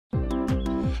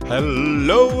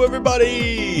Hello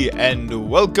everybody, and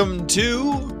welcome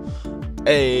to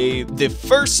the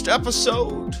first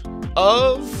episode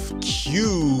of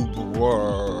Cube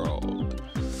World.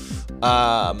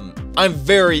 I'm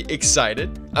very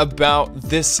excited about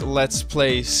this Let's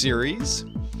Play series.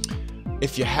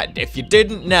 If you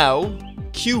didn't know,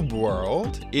 Cube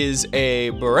World is a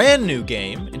brand new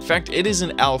game. In fact, it is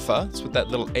an alpha. That's what that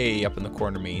little A up in the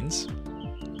corner means.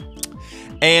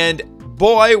 And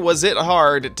boy, was it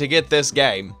hard to get this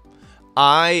game.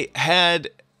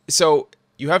 So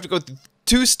you have to go through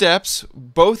 2 steps,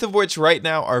 both of which right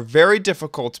now are very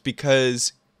difficult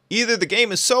because either the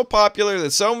game is so popular that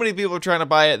so many people are trying to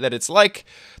buy it that it's like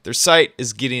their site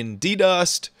is getting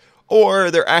DDoSed,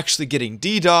 or they're actually getting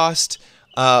DDoSed,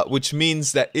 which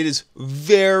means that it is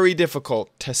very difficult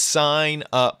to sign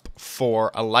up for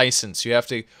a license. You have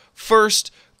to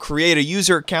first create a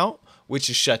user account, which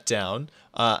is shut down.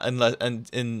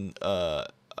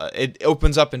 It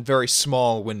opens up in very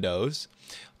small windows,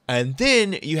 and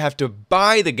then you have to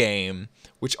buy the game,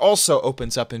 which also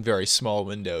opens up in very small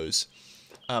windows.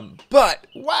 But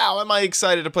wow, am I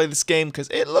excited to play this game because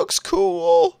it looks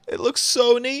cool. It looks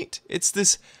so neat. It's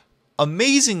this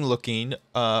amazing looking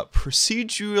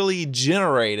procedurally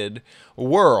generated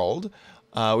world,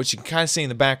 which you can kind of see in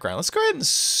the background. Let's go ahead and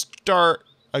start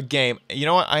a game. You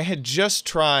know what? I had just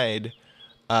tried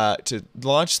to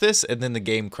launch this, and then the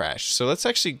game crashed. So let's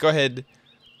actually go ahead.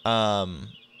 I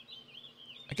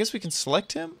guess we can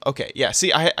select him. Okay, yeah.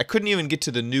 See, I couldn't even get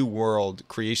to the new world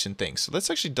creation thing. So let's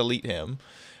actually delete him,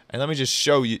 and let me just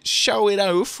show it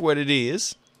off what it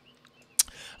is.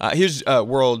 Here's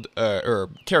world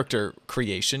or character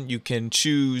creation. You can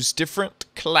choose different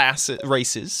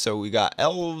races. So we got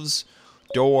elves,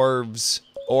 dwarves,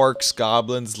 orcs,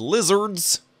 goblins,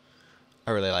 lizards.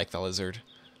 I really like the lizard.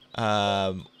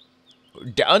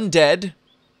 Undead.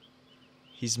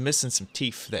 He's missing some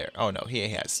teeth there. Oh no, he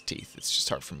has teeth. It's just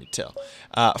hard for me to tell.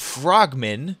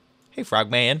 Frogmen. Hey,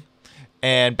 frogman.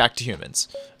 And back to humans.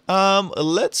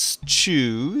 Let's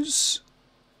choose.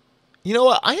 You know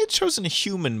what? I had chosen a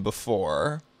human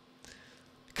before.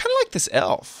 I kind of like this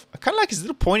elf. I kind of like his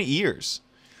little pointy ears.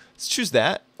 Let's choose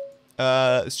that.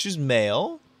 Let's choose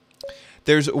male.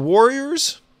 There's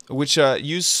warriors, which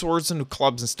use swords and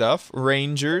clubs and stuff.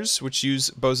 Rangers, which use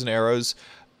bows and arrows.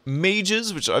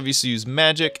 Mages, which obviously use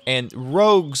magic. And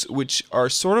rogues, which are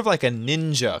sort of like a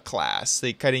ninja class.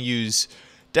 They kind of use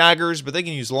daggers, but they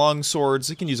can use long swords.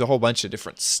 They can use a whole bunch of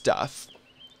different stuff.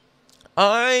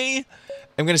 I'm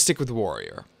going to stick with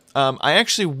warrior. I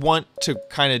actually want to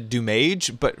kind of do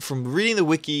mage, but from reading the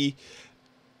wiki,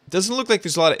 it doesn't look like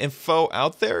there's a lot of info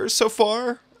out there so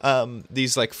far.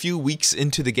 These like few weeks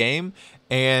into the game,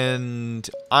 and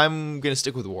I'm gonna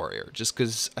stick with warrior just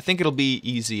because I think it'll be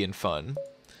easy and fun.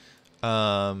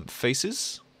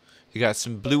 Faces, you got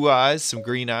some blue eyes, some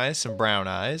green eyes, some brown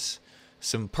eyes,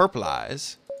 some purple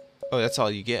eyes. Oh, that's all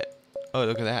you get. Oh,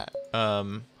 look at that.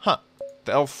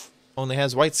 The elf only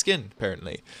has white skin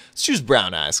apparently. Let's choose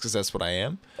brown eyes because that's what I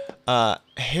am.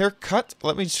 Haircut.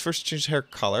 Let me first choose hair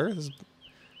color. This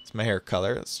is my hair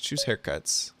color. Let's choose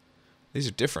haircuts. These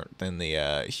are different than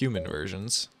the human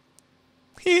versions.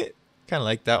 Kind of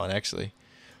like that one, actually.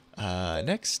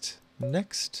 Next.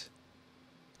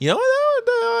 You know what?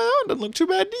 That one doesn't look too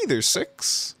bad either.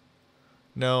 6.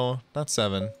 No, not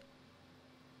 7.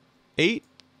 8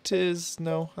 is...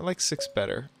 No, I like 6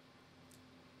 better.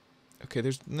 Okay,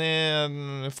 there's...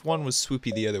 Nah, if 1 was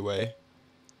swoopy the other way.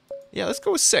 Yeah, let's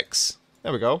go with 6.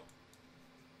 There we go.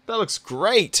 That looks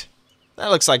great.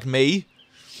 That looks like me.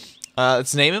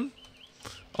 Let's name him.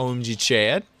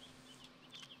 OMGchad.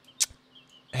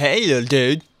 Hey, little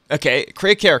dude. Okay,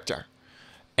 create character.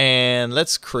 And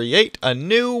let's create a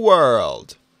new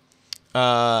world.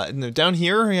 Down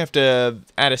here, we have to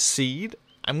add a seed.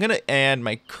 I'm going to add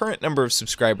my current number of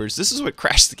subscribers. This is what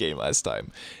crashed the game last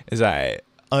time, is I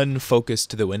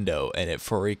unfocused the window and it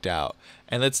freaked out.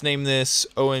 And let's name this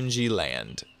OMG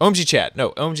Land. OMGchad.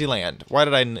 No, OMG Land. Why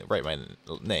did I write my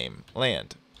name?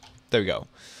 Land. There we go.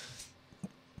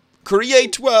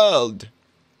 Create world.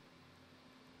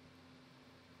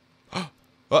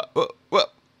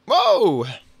 Whoa!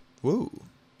 Woo!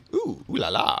 Ooh la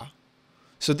la!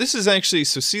 So this is actually,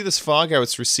 so see this fog, how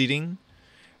it's receding?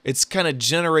 It's kind of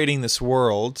generating this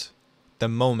world, the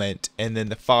moment, and then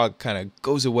the fog kind of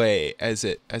goes away as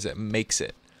it makes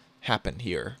it happen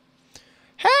here.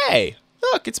 Hey!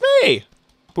 Look, it's me!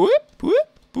 Boop, boop,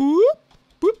 boop,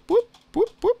 boop, boop, boop,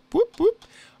 boop, boop, boop.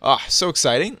 Ah, so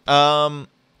exciting.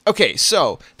 Okay,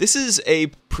 so this is a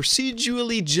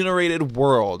procedurally generated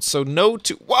world. So no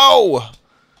to... Whoa!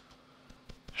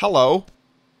 Hello.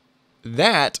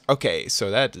 that, okay, so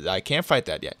that, I can't fight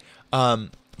that yet.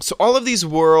 So all of these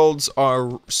worlds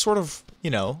are sort of,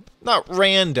 you know, not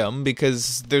random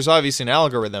because there's obviously an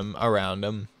algorithm around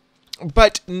them.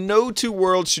 But no two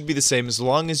worlds should be the same as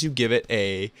long as you give it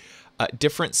a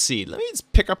different seed. Let me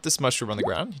just pick up this mushroom on the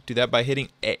ground. Do that by hitting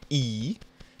E.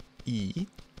 E.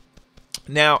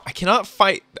 Now, I cannot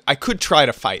fight, I could try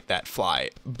to fight that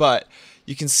fly, but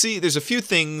you can see there's a few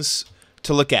things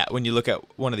to look at when you look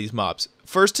at one of these mobs.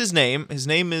 First, his name. His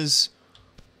name is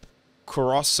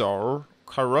Karasar.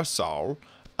 Oh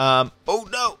no!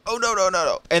 Oh no! No! No!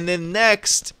 No! And then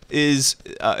next is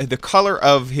the color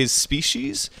of his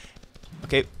species.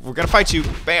 Okay, we're gonna fight you.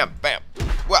 Bam! Bam!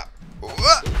 What?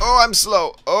 What? Oh, I'm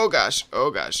slow. Oh gosh! Oh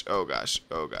gosh! Oh gosh!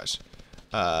 Oh gosh!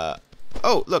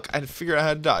 Oh look! I figured out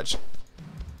how to dodge.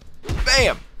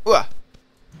 Bam!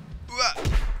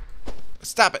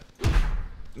 Stop it!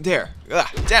 There!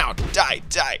 Down! Die!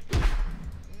 Die!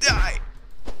 Die!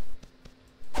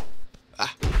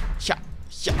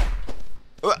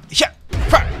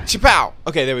 Chapow!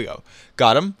 Okay, there we go.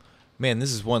 Got him. Man,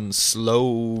 this is one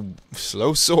slow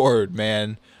sword,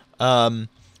 man.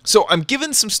 So I'm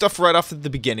given some stuff right off at the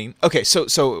beginning. Okay, so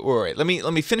all right. Let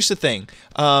me finish the thing.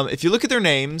 If you look at their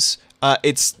names,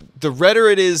 it's the redder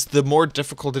it is, the more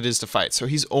difficult it is to fight. So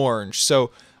he's orange.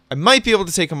 So I might be able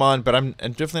to take him on, but I'm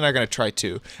definitely not going to try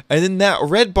to. And then that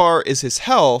red bar is his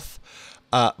health.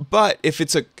 But if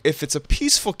it's a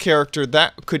peaceful character,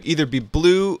 that could either be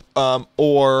blue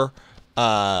or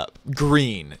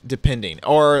green, depending,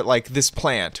 or like this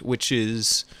plant, which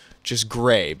is just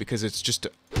gray because it's just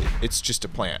a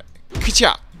plant.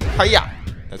 Ka-cha! Hi-ya!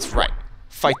 That's right.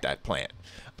 Fight that plant.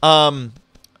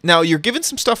 Now you're given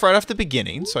some stuff right off the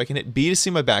beginning, so I can hit B to see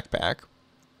my backpack.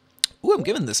 Ooh, I'm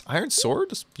given this iron sword.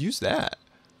 Let's use that.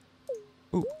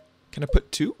 Ooh, can I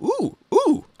put 2? Ooh,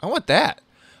 I want that.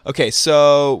 Okay,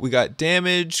 so we got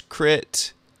damage,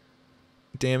 crit,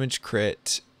 damage,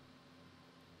 crit.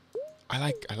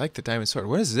 I like the diamond sword.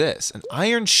 What is this? An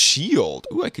iron shield.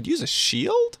 Ooh, I could use a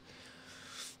shield?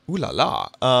 Ooh la la.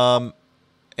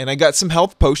 And I got some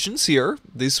health potions here.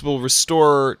 These will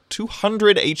restore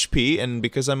 200 HP, and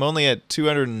because I'm only at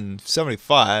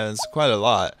 275, that's quite a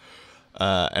lot.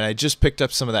 And I just picked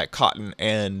up some of that cotton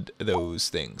and those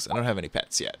things. I don't have any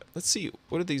pets yet. Let's see.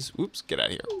 What are these? Oops, get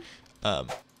out of here. I'm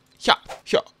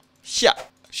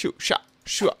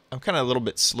kind of a little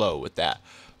bit slow with that.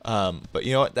 But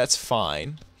you know what? That's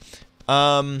fine.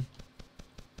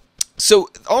 So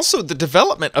also the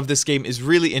development of this game is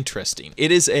really interesting.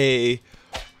 It is a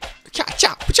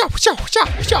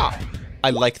I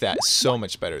like that so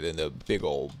much better than the big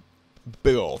old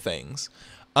things.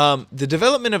 The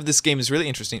development of this game is really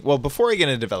interesting. Well, before I get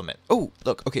into development, oh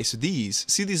look, okay, so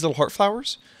see these little heart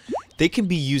flowers? They can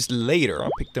be used later. I'll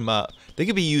pick them up. They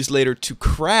can be used later to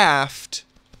craft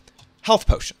health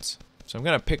potions. So I'm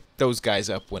gonna pick those guys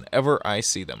up whenever I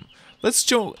see them. Let's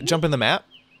jump in the map.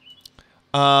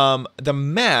 The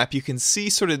map, you can see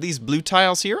sort of these blue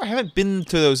tiles here. I haven't been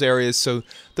to those areas, so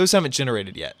those haven't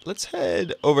generated yet. Let's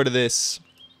head over to this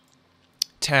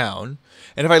town.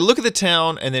 And if I look at the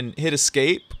town and then hit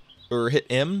escape, or hit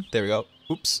M, there we go.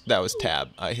 Oops, that was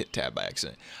tab. I hit tab by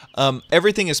accident.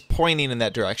 Everything is pointing in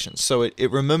that direction, so it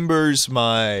remembers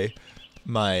my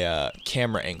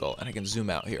camera angle, and I can zoom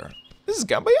out here. This is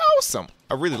gonna be awesome.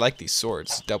 I really like these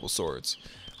swords, double swords,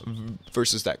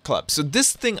 versus that club. So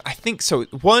this thing, I think, so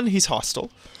 1, he's hostile.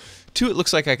 2, it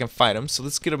looks like I can fight him, so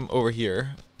let's get him over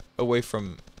here, away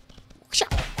from...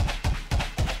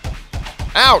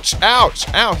 Ouch!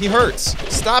 Ouch! Ow, he hurts!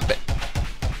 Stop it!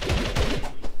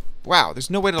 Wow, there's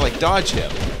no way to, like, dodge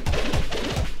him.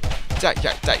 Die,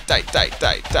 die, die, die, die,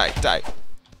 die, die, die.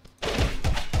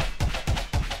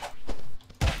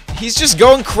 He's just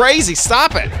going crazy!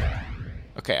 Stop it!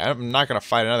 Okay, I'm not gonna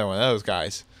fight another one of those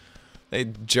guys. They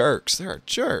jerks. They are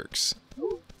jerks.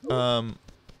 Oh,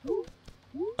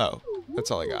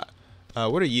 that's all I got.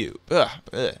 What are you?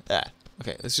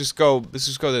 Okay, let's just go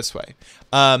this way.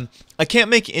 I can't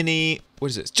make any. What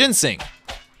is this? Ginseng.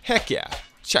 Heck yeah.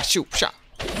 Sha shoot sha.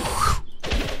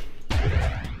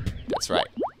 That's right.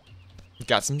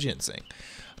 Got some ginseng.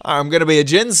 I'm gonna be a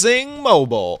ginseng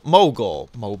mogul.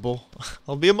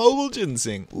 I'll be a mogul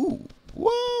ginseng. Ooh.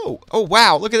 Whoa. Oh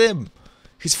wow. Look at him.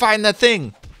 He's fighting that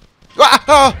thing.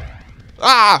 Ah!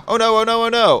 Ah! Oh no! Oh no! Oh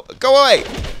no! Go away!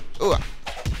 Ooh.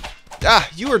 Ah!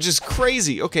 You are just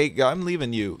crazy. Okay, I'm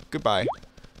leaving you. Goodbye.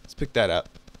 Let's pick that up.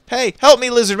 Hey, help me,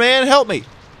 lizard man! Help me!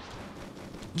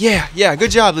 Yeah, yeah.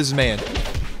 Good job, lizard man.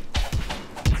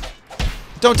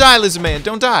 Don't die, lizard man.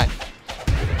 Don't die.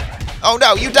 Oh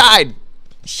no! You died.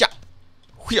 Shot.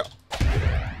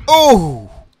 Oh.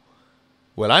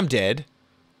 Well, I'm dead.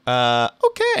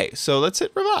 Okay, so let's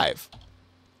hit revive.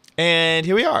 And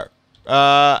here we are.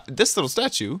 This little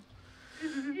statue.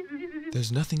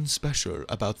 There's nothing special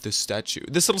about this statue.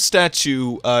 This little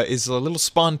statue is a little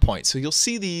spawn point, so you'll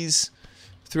see these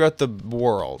throughout the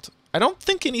world. I don't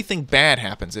think anything bad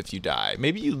happens if you die.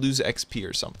 Maybe you lose XP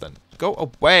or something. Go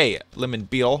away, Lemon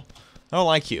Beetle. I don't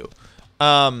like you.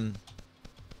 Oh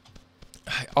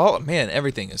man,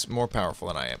 everything is more powerful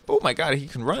than I am. Oh my god, he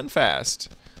can run fast.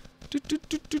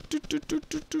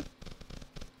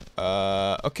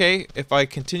 Okay, if I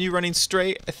continue running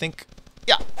straight, I think,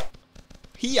 yeah.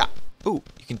 Ooh,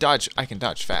 you can dodge. I can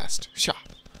dodge fast. Sha.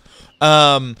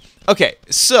 Okay,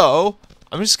 so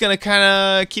I'm just gonna kind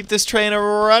of keep this train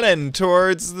running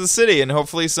towards the city, and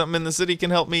hopefully something in the city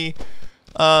can help me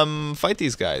fight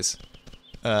these guys.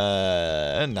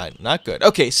 Not good.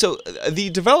 Okay, so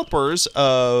the developers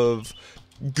of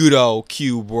good old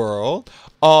Cube World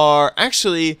are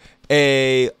actually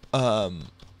a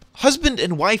husband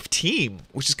and wife team,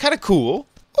 which is kind of cool.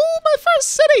 Oh, my first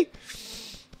city.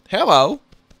 Hello.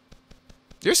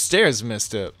 Your stairs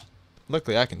messed up.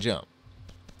 Luckily, I can jump.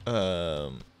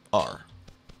 R.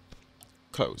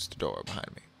 Close the door behind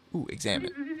me. Ooh,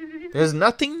 examine. There's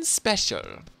nothing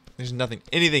special. There's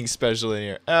anything special in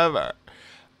here ever.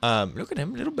 Look at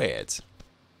them little beds.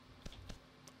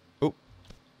 Oh,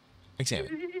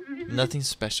 examine. Nothing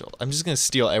special. I'm just gonna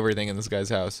steal everything in this guy's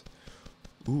house.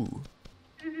 Ooh.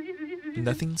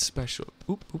 Nothing special.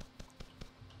 Oop, oop.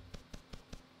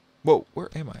 Whoa, where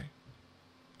am I?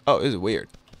 Oh, this is weird.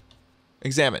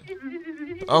 Examine.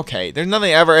 Okay, there's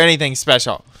anything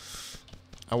special.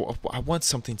 I want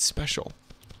something special.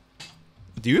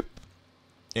 Doop.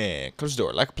 And close the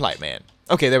door like a polite man.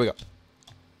 Okay, there we go.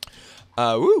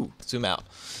 Woo, zoom out.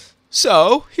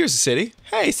 So, here's the city.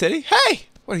 Hey, city. Hey,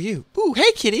 what are you? Ooh,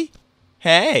 hey, kitty.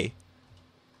 Hey.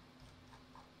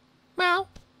 Meow.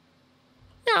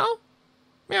 Meow.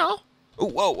 Meow. Oh,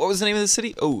 whoa, what was the name of the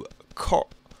city? Oh,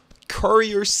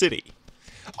 Courier City.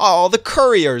 Oh, the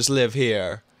couriers live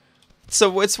here.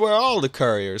 So it's where all the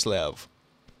couriers live.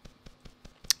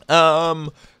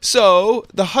 So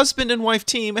the husband and wife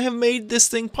team have made this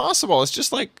thing possible. It's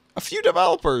just like a few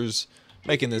developers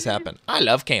making this happen. I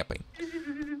love camping.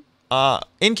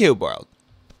 In Cube World.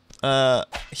 Sha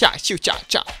shoo cha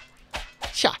cha.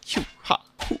 Sha shoo ha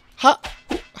hoo ha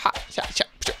hoo ha sha sha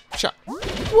sha.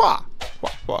 Wah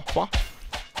wah wah wah.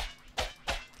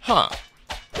 Huh.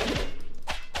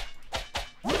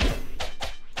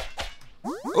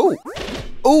 Ooh.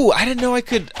 Ooh, I didn't know I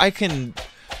can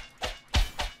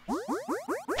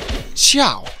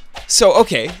Chow. So,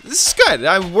 okay, this is good.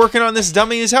 I'm working on this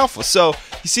dummy is helpful. So,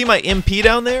 you see my MP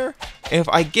down there? If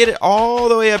I get it all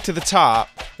the way up to the top,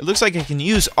 it looks like I can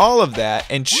use all of that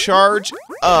and charge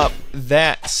up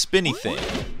that spinny thing.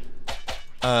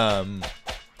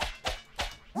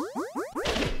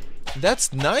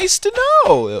 That's nice to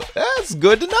know. That's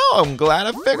good to know. I'm glad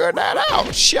I figured that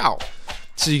out. Shout.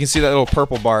 So you can see that little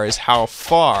purple bar is how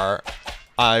far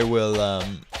I will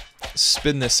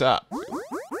spin this up.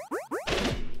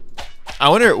 I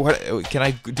wonder what can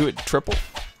I do it triple?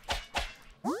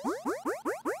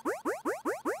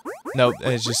 No,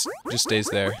 it just stays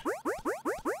there.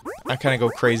 I kind of go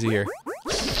crazy here.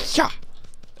 Yeah.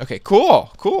 Okay,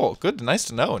 cool, cool, good, nice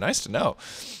to know, nice to know.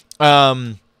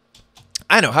 I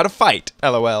know how to fight.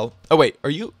 LOL. Oh wait, are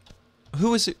you?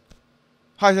 Who is it?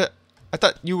 Hi, I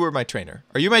thought you were my trainer.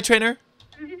 Are you my trainer?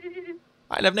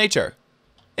 I love nature.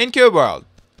 In Cube World.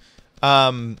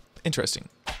 Interesting.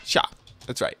 Sha.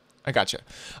 That's right. I gotcha.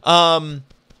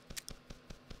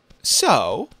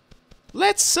 So,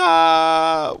 let's,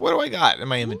 what do I got in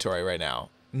my inventory right now?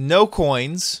 No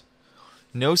coins.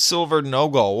 No silver, no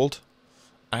gold.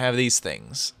 I have these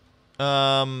things.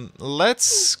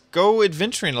 Let's go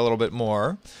adventuring a little bit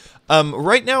more.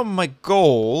 Right now, my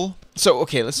goal... So,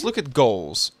 okay, let's look at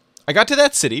goals. I got to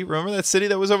that city. Remember that city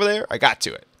that was over there? I got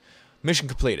to it. Mission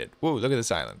completed. Whoa, look at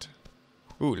this island.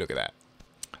 Ooh, look at that.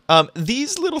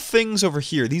 These little things over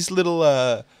here, these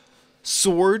little,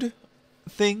 sword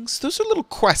things, those are little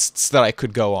quests that I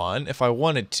could go on if I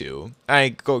wanted to. I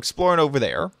go exploring over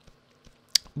there.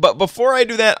 But before I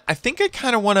do that, I think I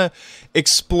kind of want to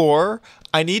explore.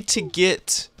 I need to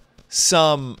get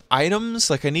some items.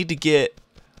 Like, I need to get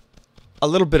a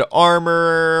little bit of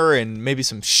armor and maybe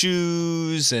some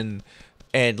shoes and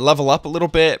level up a little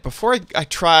bit before I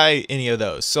try any of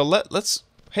those. So let's...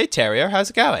 Hey, Terrier,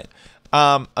 how's it going?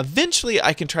 Eventually,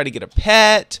 I can try to get a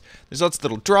pet. There's lots of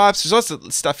little drops. There's lots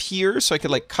of stuff here, so I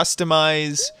could, like,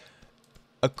 customize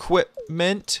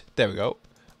equipment. There we go.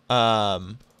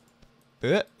 Oh,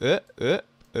 there we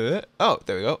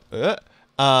go.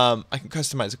 I can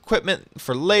customize equipment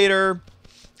for later.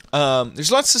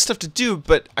 There's lots of stuff to do,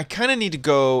 but I kind of need to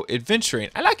go adventuring.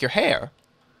 I like your hair.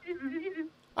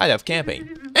 I love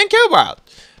camping. And Cube Wold.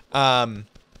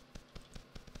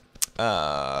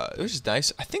 Which is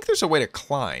nice. I think there's a way to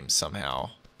climb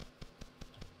somehow.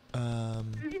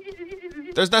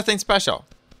 There's nothing special.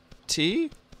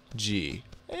 T, G,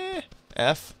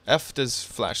 F. F does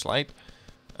flashlight.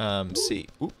 C.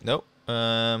 Ooh, no.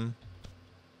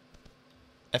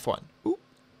 F1. Ooh.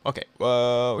 Okay.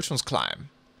 Which one's climb?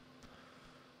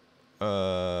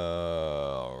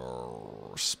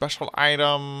 Special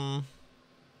item.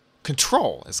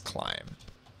 Control is climb.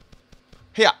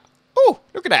 Yeah. Oh,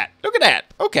 look at that. Look at that.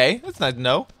 Okay, that's nice to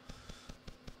know.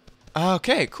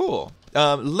 Okay, cool.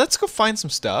 Let's go find some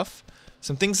stuff.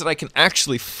 Some things that I can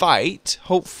actually fight,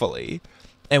 hopefully,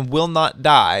 and will not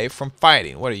die from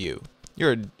fighting. What are you?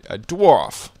 You're a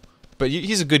dwarf. But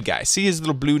he's a good guy. See his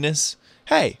little blueness?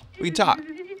 Hey, we can talk.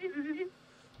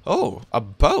 Oh, a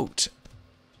boat.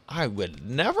 I would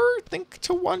never think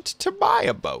to want to buy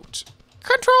a boat.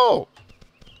 Control.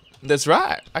 That's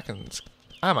right.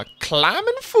 I'm a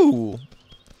climbing fool.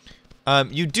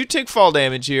 You do take fall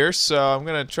damage here, so I'm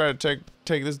gonna try to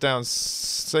take this down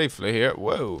safely here.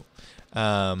 Whoa.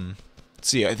 Let's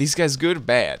see, are these guys good or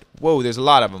bad? Whoa, there's a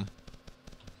lot of them.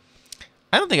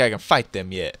 I don't think I can fight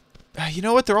them yet. You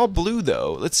know what? They're all blue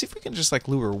though. Let's see if we can just like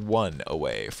lure one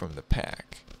away from the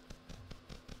pack.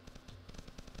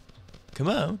 Come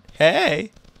on.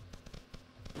 Hey.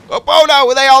 Oh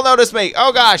no, they all noticed me.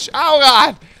 Oh gosh. Oh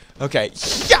god. Okay.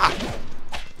 Yeah.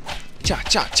 Cha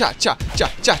cha cha cha cha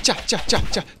cha cha cha cha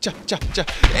cha cha cha cha.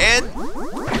 And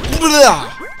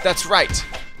blah. That's right.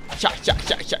 Cha cha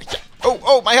cha cha cha.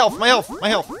 Oh, my health, my health, my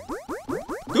health.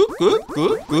 Good, good,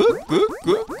 good, good, good,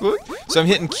 good, good. So I'm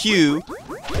hitting Q.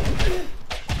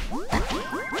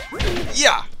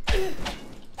 Yeah.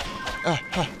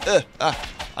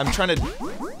 I'm trying to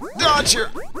dodge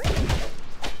here.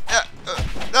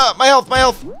 My health, my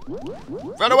health.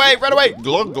 Run away, run away.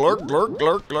 Glug, glug, glug,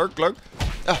 glug, glug, glug.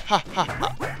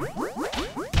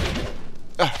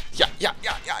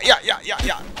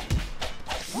 Yeah.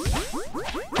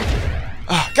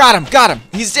 Got him, got him.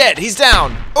 He's dead, he's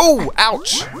down. Oh,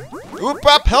 ouch. Whoop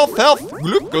up, health, health.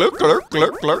 Glug, glug, glug,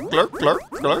 glug, glug, glug, glug,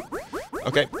 glug.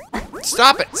 Okay.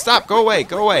 Stop it, stop, go away,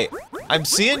 go away. I'm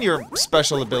seeing your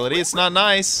special ability, it's not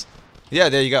nice. Yeah,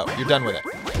 there you go, you're done with it.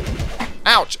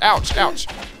 Ouch, ouch, ouch.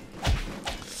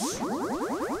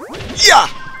 Yeah!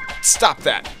 Stop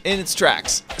that in its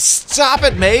tracks. Stop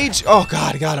it, mage. Oh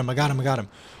god, I got him, I got him, I got him.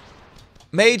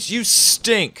 Mage, you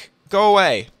stink. Go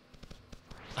away.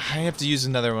 I have to use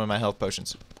another one of my health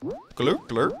potions. Glurk,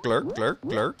 glurk, glurk, glurk,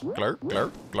 glurk, glurk,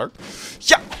 glurk, glurk.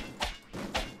 Yeah!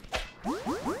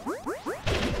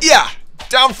 Yeah!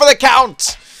 Down for the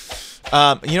count!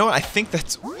 You know what? I think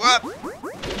that's what?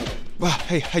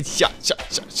 Hey, yeah, shot.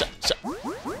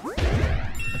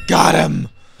 Got him!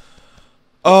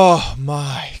 Oh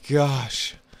my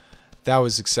gosh. That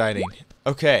was exciting.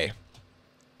 Okay.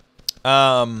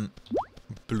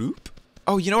 Bloop.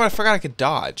 Oh, you know what? I forgot I could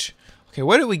dodge. Okay,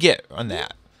 what did we get on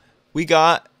that? We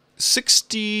got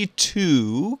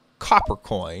 62 copper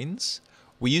coins.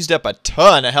 We used up a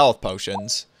ton of health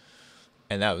potions.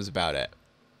 And that was about it.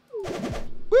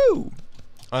 Woo!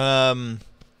 You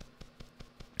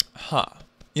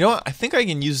know what? I think I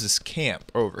can use this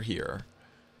camp over here.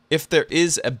 If there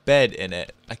is a bed in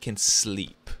it, I can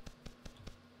sleep.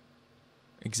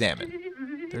 Examine.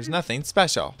 There's nothing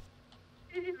special.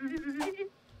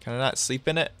 Can I not sleep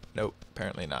in it? Nope,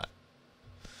 apparently not.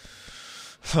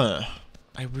 Huh.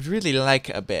 I would really like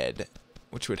a bed,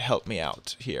 which would help me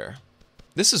out here.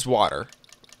 This is water.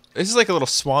 This is like a little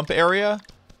swamp area.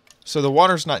 So the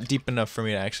water's not deep enough for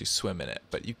me to actually swim in it,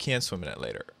 but you can swim in it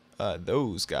later.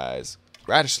 Those guys.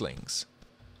 Radishlings.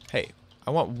 Hey,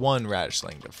 I want one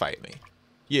radishling to fight me.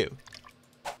 You.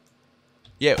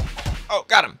 You. Oh,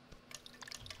 got him.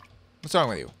 What's wrong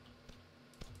with you?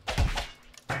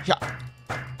 Yeah.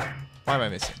 Why am I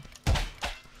missing?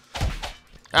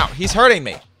 Ow, he's hurting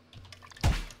me.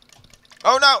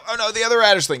 Oh no, the other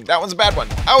radishling. That one's a bad one.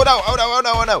 Oh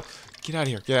no. Get out of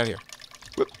here, get out of here.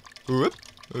 Whoop, whoop,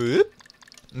 whoop.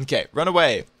 Okay, run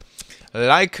away.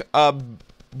 Like a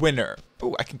winner.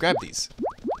 Oh, I can grab these.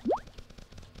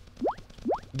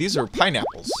 These are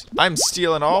pineapples. I'm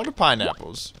stealing all the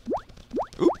pineapples.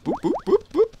 Oop, oop, oop,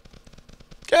 oop, oop.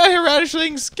 Get out of here,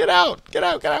 radishlings. Get out. Get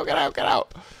out, get out, get out, get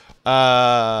out.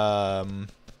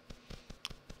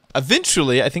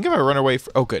 Eventually, I think if I run away...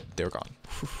 Oh, good. They're gone.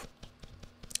 Whew.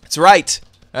 That's right.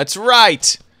 That's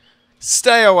right.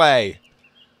 Stay away.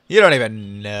 You don't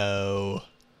even know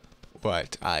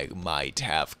what I might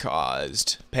have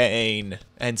caused. Pain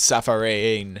and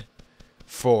suffering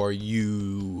for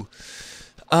you.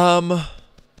 Let's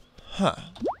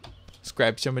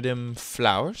grab some of them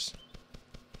flowers.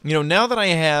 You know, now that I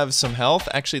have some health,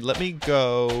 actually, let me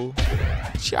go.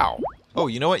 Ciao. Oh,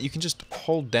 you know what? You can just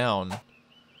hold down.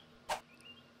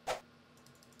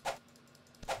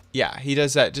 Yeah, he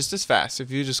does that just as fast if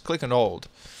you just click and hold.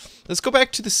 Let's go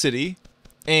back to the city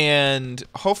and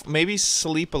maybe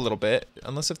sleep a little bit.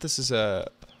 Unless if this is a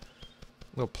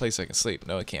little place I can sleep.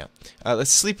 No, I can't.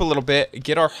 Let's sleep a little bit,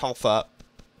 get our health up.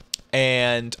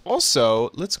 And also,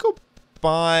 let's go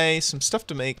buy some stuff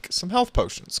to make some health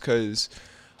potions, because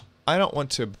I don't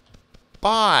want to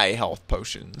buy health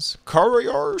potions.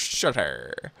 Courier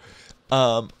shutter.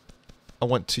 I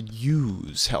want to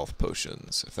use health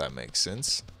potions, if that makes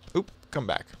sense. Oop, come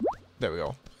back. There we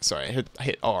go. Sorry, I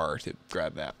hit R to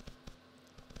grab that.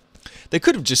 They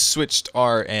could have just switched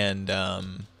R and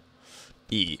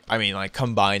E. I mean, like,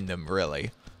 combined them,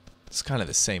 really. It's kind of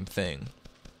the same thing.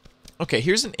 Okay,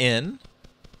 here's an inn.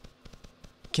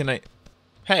 Can I...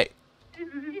 Hey.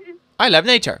 I love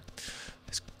nature.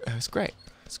 It's great.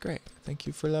 It's great. Thank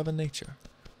you for loving nature.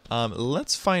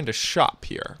 Let's find a shop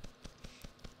here.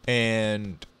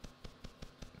 And...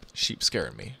 Sheep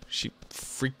scared me. Sheep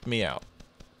freaked me out.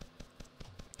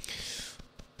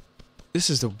 This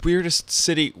is the weirdest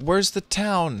city. Where's the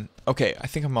town? Okay, I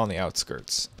think I'm on the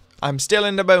outskirts. I'm still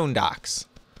in the boondocks.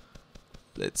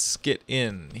 Let's get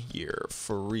in here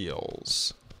for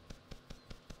reals.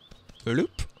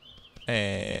 Loop.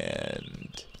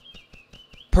 And...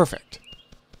 Perfect.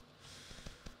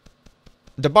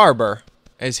 The barber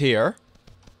is here.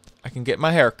 I can get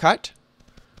my hair cut.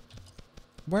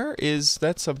 Where is...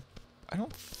 That's a... I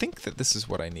don't think that this is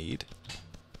what I need.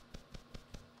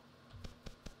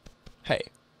 Hey.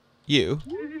 You.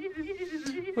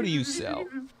 What do you sell?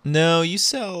 No, you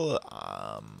sell...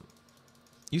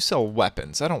 You sell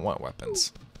weapons. I don't want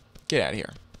weapons. Get out of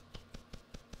here.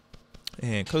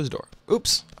 And close the door.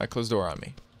 Oops. I closed the door on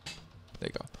me. There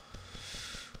you go.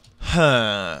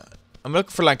 Huh. I'm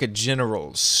looking for like a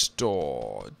general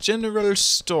store. General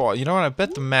store. You know what? I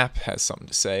bet the map has something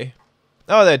to say.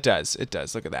 Oh, that does. It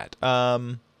does. Look at that.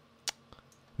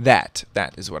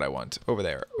 That is what I want. Over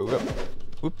there. Whoop,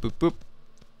 whoop, whoop, whoop.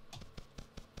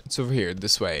 It's over here.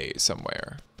 This way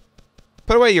somewhere.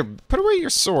 Put away your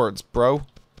swords, bro.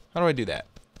 How do I do that?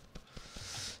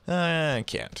 I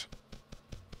can't.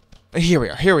 Here we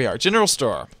are. Here we are. General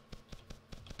store.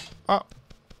 Oh.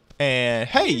 And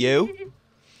hey, you.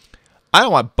 I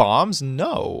don't want bombs.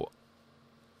 No.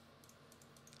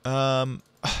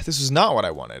 This is not what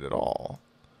I wanted at all.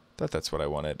 Thought that's what I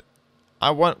wanted.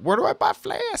 Where do I buy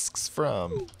flasks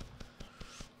from?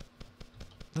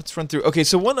 Let's run through. Okay,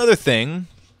 so one other thing,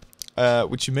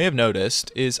 which you may have noticed,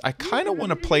 is I kind of want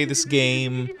to play this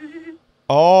game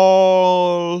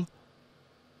all...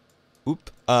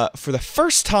 for the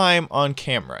first time on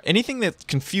camera. Anything that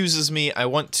confuses me, I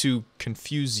want to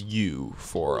confuse you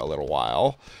for a little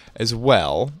while as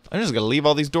well. I'm just going to leave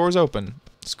all these doors open.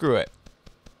 Screw it.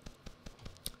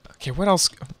 Okay, what else?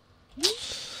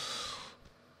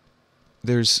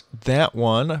 There's that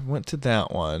one. I went to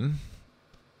that one.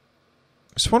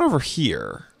 There's one over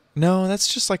here. No,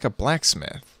 that's just like a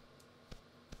blacksmith.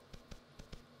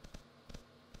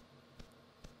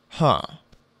 Huh.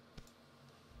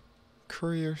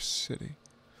 Courier City.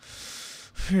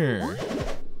 Whoa,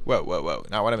 whoa, whoa.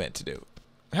 Not what I meant to do.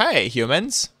 Hey,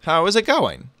 humans. How is it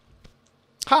going?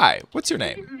 Hi, what's your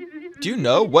name? Do you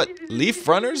know what leaf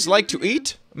runners like to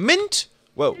eat? Mint?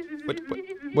 Whoa.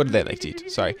 What do they like to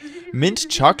eat? Sorry. Mint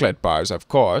chocolate bars, of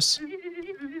course.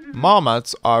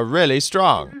 Marmots are really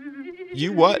strong.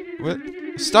 You what? What?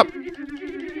 Stop.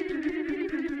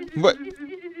 What?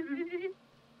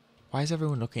 Why is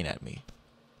everyone looking at me?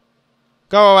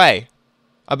 Go away.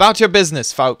 About your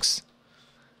business, folks.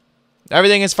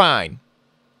 Everything is fine.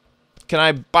 Can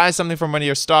I buy something from one of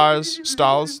your stalls?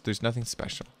 There's nothing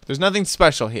special. There's nothing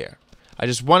special here. I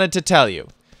just wanted to tell you.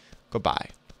 Goodbye.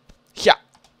 Yeah.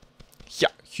 Yeah.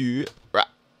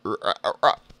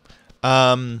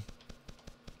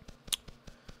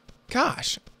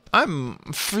 Gosh. I'm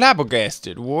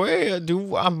flabbergasted. Where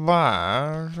do I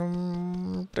buy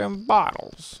them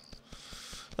bottles?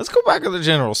 Let's go back to the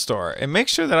general store and make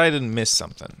sure that I didn't miss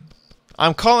something.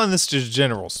 I'm calling this just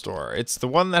general store. It's the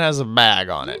one that has a bag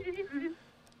on it.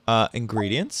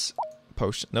 Ingredients.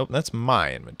 Potion. Nope, that's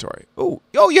my inventory. Oh,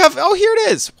 you have. Oh, here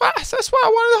it is. Wow, that's what I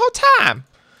wanted the whole time.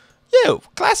 You,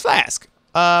 glass flask.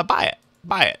 Buy it.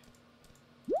 Buy it.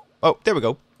 Oh, there we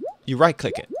go. You right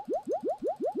click it.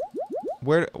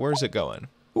 Where's it going?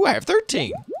 Ooh, I have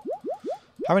 13.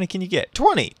 How many can you get?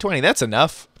 20. 20, that's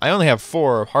enough. I only have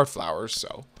 4 heart flowers,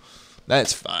 so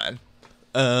that's fine.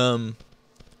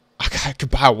 I could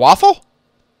buy a waffle?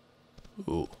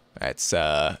 Ooh, that's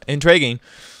intriguing.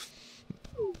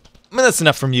 Well, that's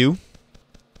enough from you.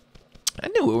 I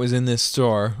knew it was in this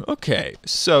store. Okay,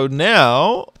 so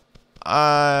now,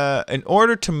 in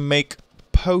order to make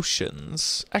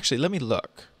potions... Actually, let me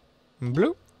look.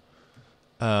 Bloop.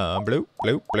 Bloop,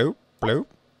 bloop, bloop, bloop.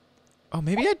 Oh,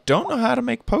 maybe I don't know how to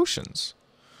make potions.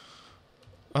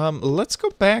 Let's go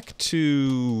back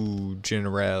to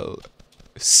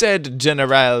said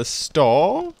General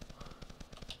store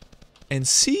and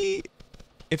see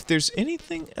if there's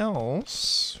anything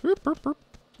else. What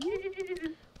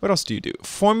else do you do?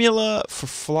 Formula for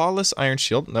flawless iron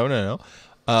shield. No, no,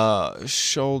 no.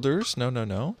 Shoulders. No, no,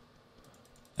 no.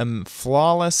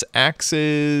 Flawless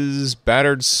axes,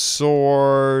 battered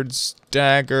swords,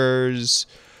 daggers.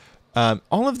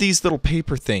 All of these little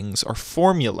paper things are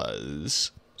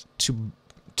formulas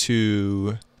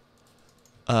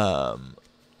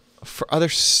for other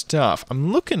stuff.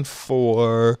 I'm looking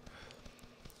for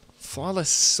flawless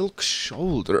silk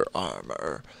shoulder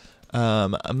armor.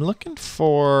 I'm looking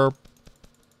for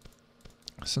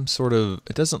some sort of...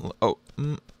 It doesn't... Oh,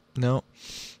 no.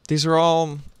 These are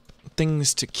all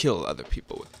things to kill other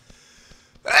people with.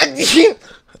 Achoo!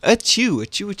 Achoo,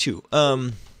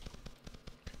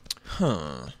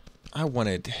 achoo. I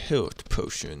wanted health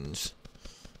potions.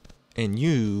 And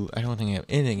you, I don't think I have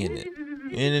anything in it.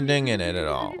 Anything in it at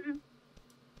all.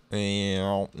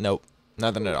 Nope.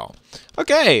 Nothing at all.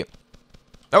 Okay.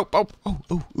 Oh.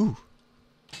 Ooh.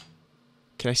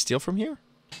 Can I steal from here?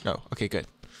 No. Okay, good.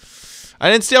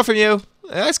 I didn't steal from you.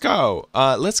 Let's go.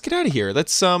 Let's get out of here.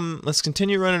 Let's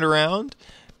continue running around.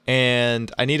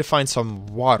 And I need to find some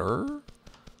water.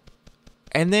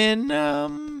 And then,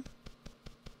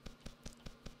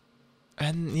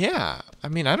 and yeah, I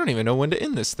mean, I don't even know when to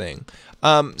end this thing.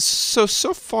 So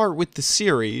far with the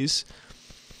series,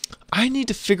 I need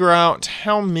to figure out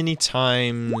how many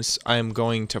times I'm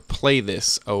going to play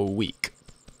this a week.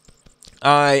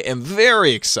 I am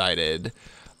very excited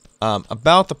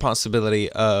about the possibility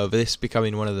of this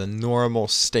becoming one of the normal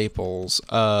staples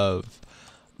of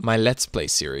my Let's Play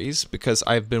series, because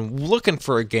I've been looking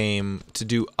for a game to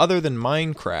do other than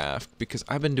Minecraft, because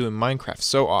I've been doing Minecraft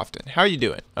so often. How are you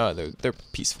doing? Oh, they're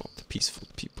peaceful. The peaceful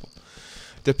people.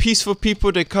 The peaceful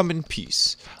people, they come in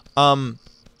peace.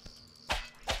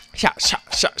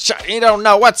 Shut. You don't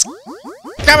know what's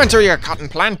coming through your cotton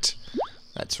plant.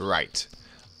 That's right.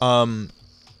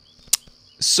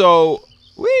 So,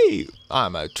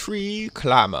 I'm a tree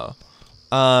climber.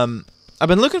 I've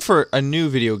been looking for a new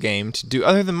video game to do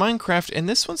other than Minecraft, and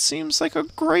this one seems like a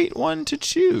great one to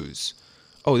choose.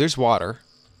 Oh, there's water.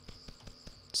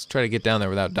 Let's try to get down there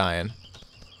without dying.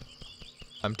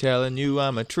 I'm telling you,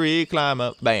 I'm a tree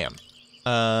climber. Bam.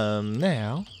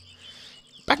 Now,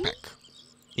 backpack.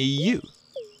 You.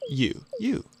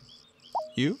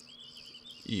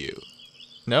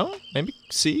 No? Maybe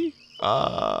C?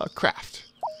 Craft.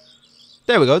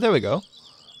 There we go.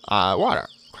 Water.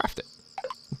 Craft it.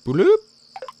 Bloop.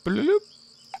 Bloop.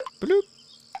 Bloop.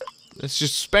 Let's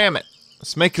just spam it.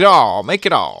 Let's make it all.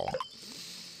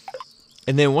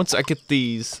 And then once I get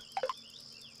these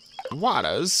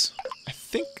waters, I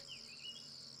think...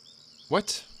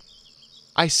 What?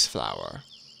 Ice flower.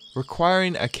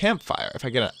 Requiring a campfire. If I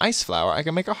get an ice flower, I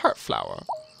can make a heart flower.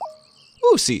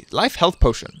 Ooh, see. Life health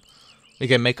potion. We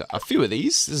can make a few of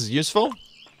these. This is useful.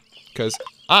 Because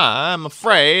I'm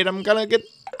afraid I'm gonna get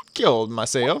killed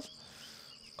myself.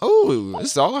 Oh,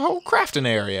 this is all a whole crafting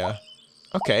area.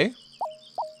 Okay.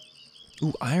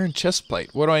 Ooh, iron chest plate.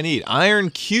 What do I need?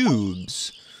 Iron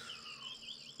cubes.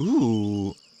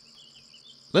 Ooh.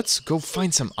 Let's go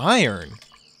find some iron.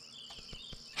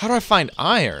 How do I find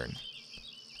iron?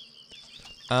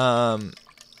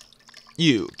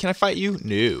 You. Can I fight you?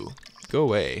 No. Go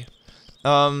away.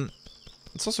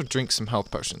 Let's also drink some health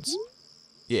potions.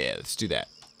 Yeah, let's do that.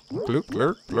 Glurk,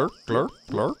 glurk, glurk, glurk,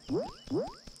 glurk.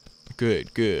 Good.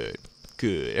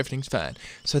 Everything's fine.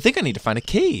 So I think I need to find a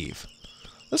cave.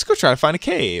 Let's go try to find a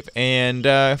cave and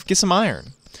get some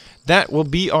iron. That will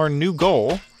be our new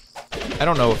goal. I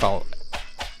don't know if I'll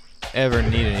ever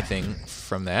need anything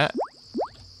from that.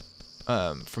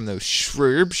 From those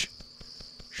shrubs.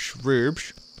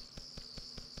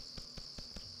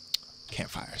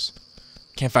 Campfires.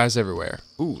 Campfires everywhere.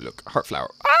 Ooh, look, heart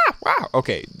flower. Ah, wow.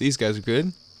 Okay, these guys are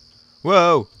good.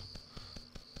 Whoa.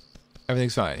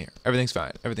 Everything's fine here. Everything's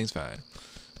fine.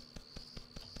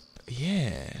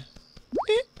 Yeah.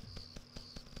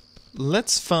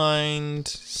 Let's find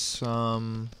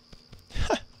some...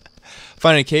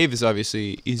 Finding a cave is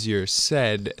obviously easier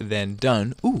said than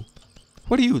done. Ooh.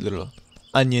 What are you, little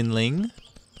onionling?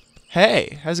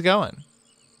 Hey, how's it going?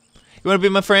 You wanna be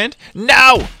my friend?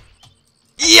 No!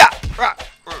 Yeah!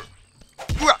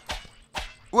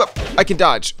 I can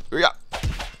dodge. Yeah.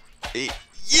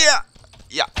 Yeah.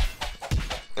 Yeah.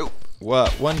 Oh.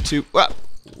 What? 1, 2. What?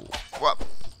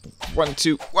 1,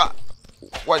 2. What?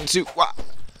 1, 2. What?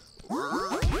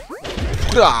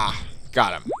 Ah,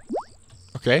 got him.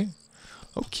 Okay.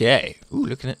 Okay. Ooh,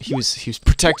 look at it. He was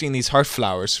protecting these heart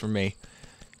flowers from me.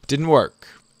 Didn't work.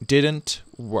 Didn't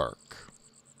work.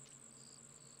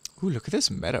 Ooh, look at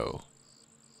this meadow.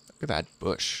 Look at that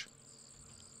bush.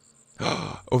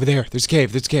 Over there. There's a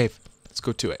cave. There's a cave. Let's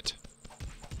go to it.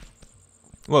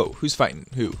 Whoa, who's fighting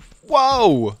who?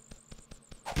 Whoa!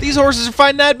 These horses are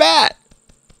fighting that bat!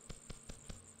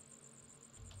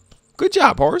 Good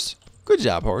job, horse. Good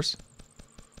job, horse.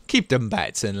 Keep them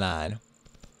bats in line.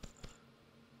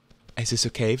 Is this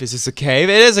a cave? Is this a cave?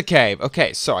 It is a cave!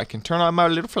 Okay, so I can turn on my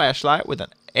little flashlight with an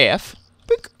F.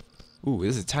 Pick. Ooh,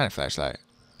 this is a tiny flashlight.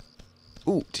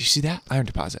 Ooh, did you see that? Iron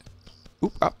deposit.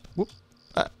 Oop, up, whoop.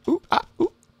 Ooh, ah,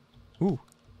 ooh. Ooh.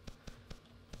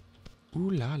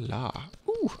 Ooh la la.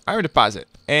 Ooh, iron deposit.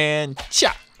 And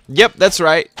cha! Yep, that's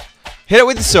right. Hit it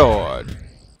with the sword.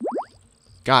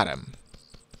 Got him.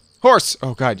 Horse!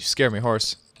 Oh god, you scare me,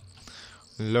 horse.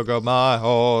 Look at my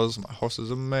horse. My horse is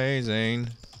amazing.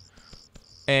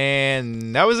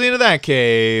 And that was the end of that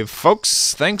cave.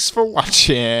 Folks, thanks for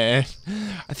watching. I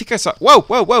think I saw... Whoa,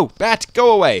 whoa, whoa. Bat,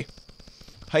 go away.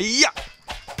 Hiya!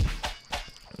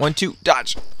 1, 2,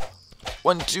 dodge.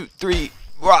 1, 2, 3,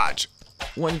 dodge.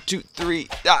 1, 2, 3,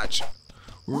 dodge.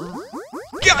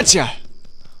 Gotcha!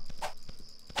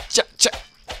 Cha, cha,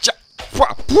 cha.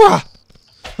 Wah, wah.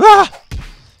 Ah!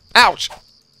 Ouch!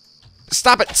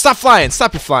 Stop it! Stop flying!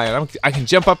 Stop your flying! I can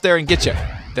jump up there and get you.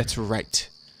 That's right.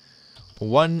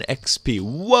 1 XP.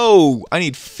 Whoa! I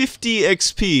need 50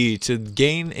 XP to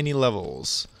gain any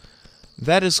levels.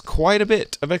 That is quite a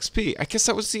bit of XP. I guess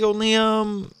that was the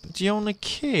only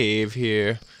cave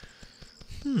here.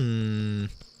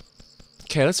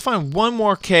 Okay, let's find one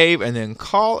more cave and then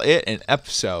call it an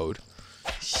episode.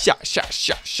 Shot, shot,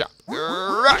 shot, shot.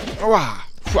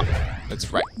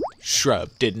 That's right.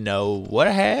 Shrub didn't know what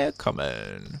I had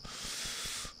coming.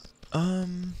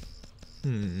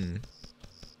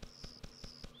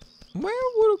 Where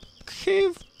would a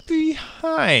cave be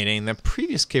hiding? The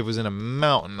previous cave was in a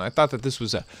mountain. I thought that this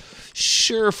was a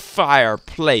surefire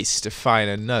place to find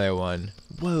another one.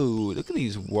 Whoa, look at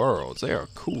these worlds. They are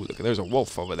cool. Look, there's a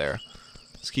wolf over there.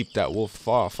 Let's keep that wolf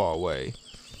far, far away.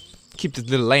 Keep the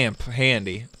little lamp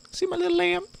handy. See my little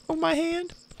lamp on my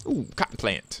hand? Ooh, cotton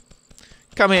plant.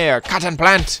 Come here, cotton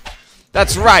plant.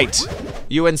 That's right.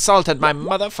 You insulted my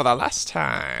mother for the last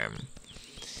time.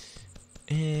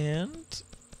 And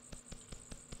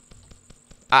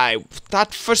I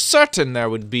thought for certain there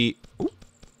would be... Ooh.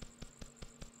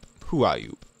 Who are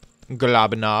you?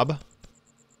 Globnob?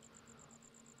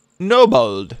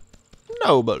 Nobled.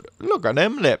 Nobled. Look at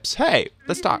them lips. Hey,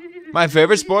 let's talk. My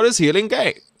favorite sport is hang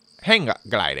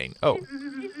gliding. Oh.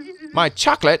 My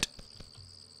chocolate...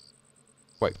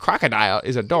 Wait, crocodile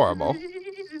is adorable.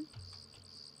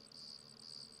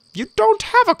 You don't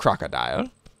have a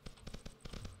crocodile.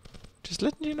 Just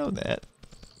letting you know that.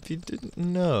 If you didn't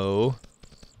know...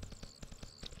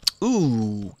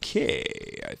 Ooh, okay.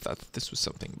 I thought that this was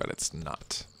something, but it's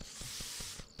not.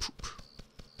 Poop.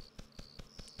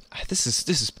 This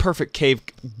is perfect cave.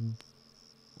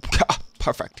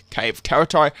 Perfect cave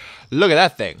territory. Look at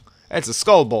that thing. It's a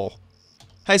skull bowl.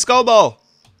 Hey, skull bowl.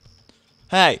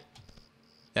 Hey.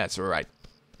 That's right.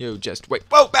 You just wait.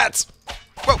 Whoa, bats.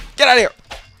 Whoa, get out of here.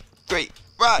 3,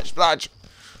 dodge, dodge.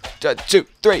 2,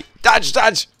 3, dodge,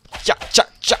 dodge. Cha, cha,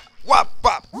 cha. Wop,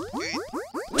 wop.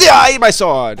 Yeah, eat my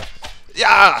sword.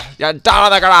 Yeah, you're down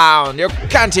on the ground. You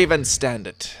can't even stand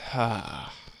it.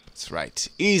 That's right.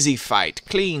 Easy fight.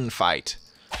 Clean fight.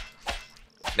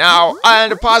 Now, iron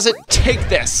deposit, take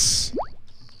this.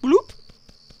 Bloop.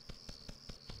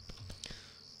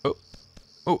 Oh.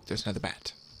 Oh, there's another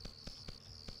bat.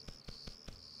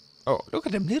 Oh, look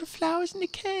at them little flowers in the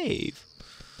cave.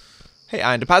 Hey,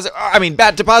 iron deposit. Oh, I mean,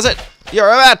 bat deposit. You're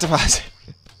a bat deposit.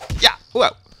 Yeah.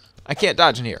 Whoa. I can't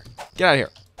dodge in here. Get out of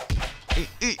here.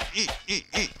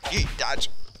 Dodge.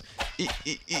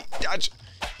 Dodge.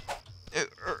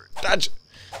 Dodge.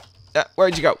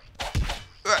 Where'd you go?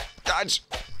 Dodge.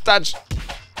 Dodge.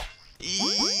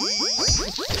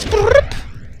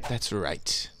 That's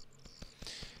right.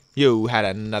 You had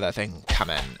another thing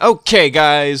coming. Okay,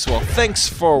 guys. Well, thanks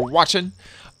for watching.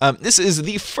 This is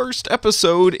the first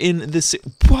episode in this.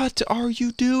 What are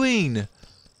you doing?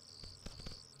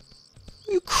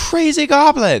 You crazy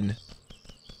goblin.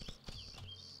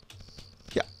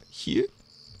 Yeah, here.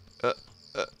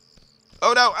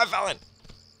 Oh no, I fell in.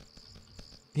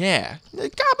 Yeah. Goblin,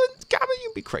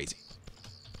 you'd be crazy.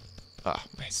 Oh,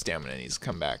 my stamina needs to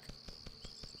come back.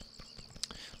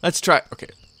 Let's try. Okay.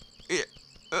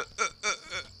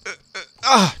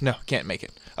 No, can't make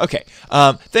it. Okay.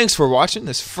 Thanks for watching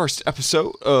this first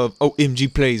episode of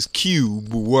OMG Plays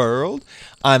Cube World.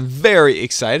 I'm very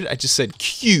excited. I just said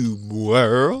Cube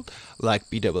World, like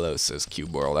BOO says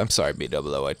Cube World. I'm sorry,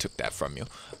 BOO. I took that from you.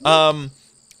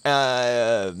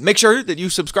 Make sure that you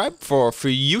subscribe for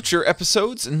future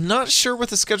episodes. Not sure what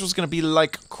the schedule is going to be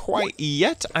like quite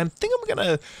yet. I think I'm going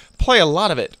to play a lot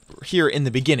of it here in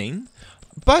the beginning.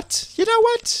 But you know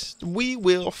what? We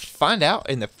will find out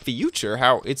in the future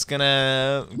how it's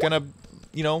gonna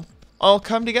all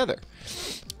come together.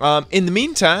 In the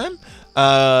meantime,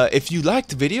 if you liked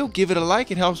the video, give it a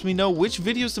like. It helps me know which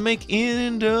videos to make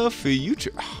in the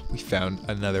future. Oh, we found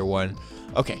another one.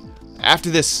 Okay, after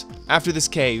this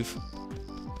cave.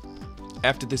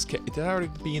 Did I already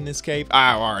be in this cave?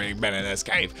 I've already been in this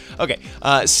cave. Okay,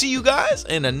 see you guys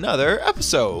in another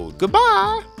episode.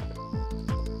 Goodbye.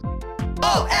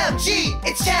 OMG,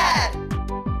 it's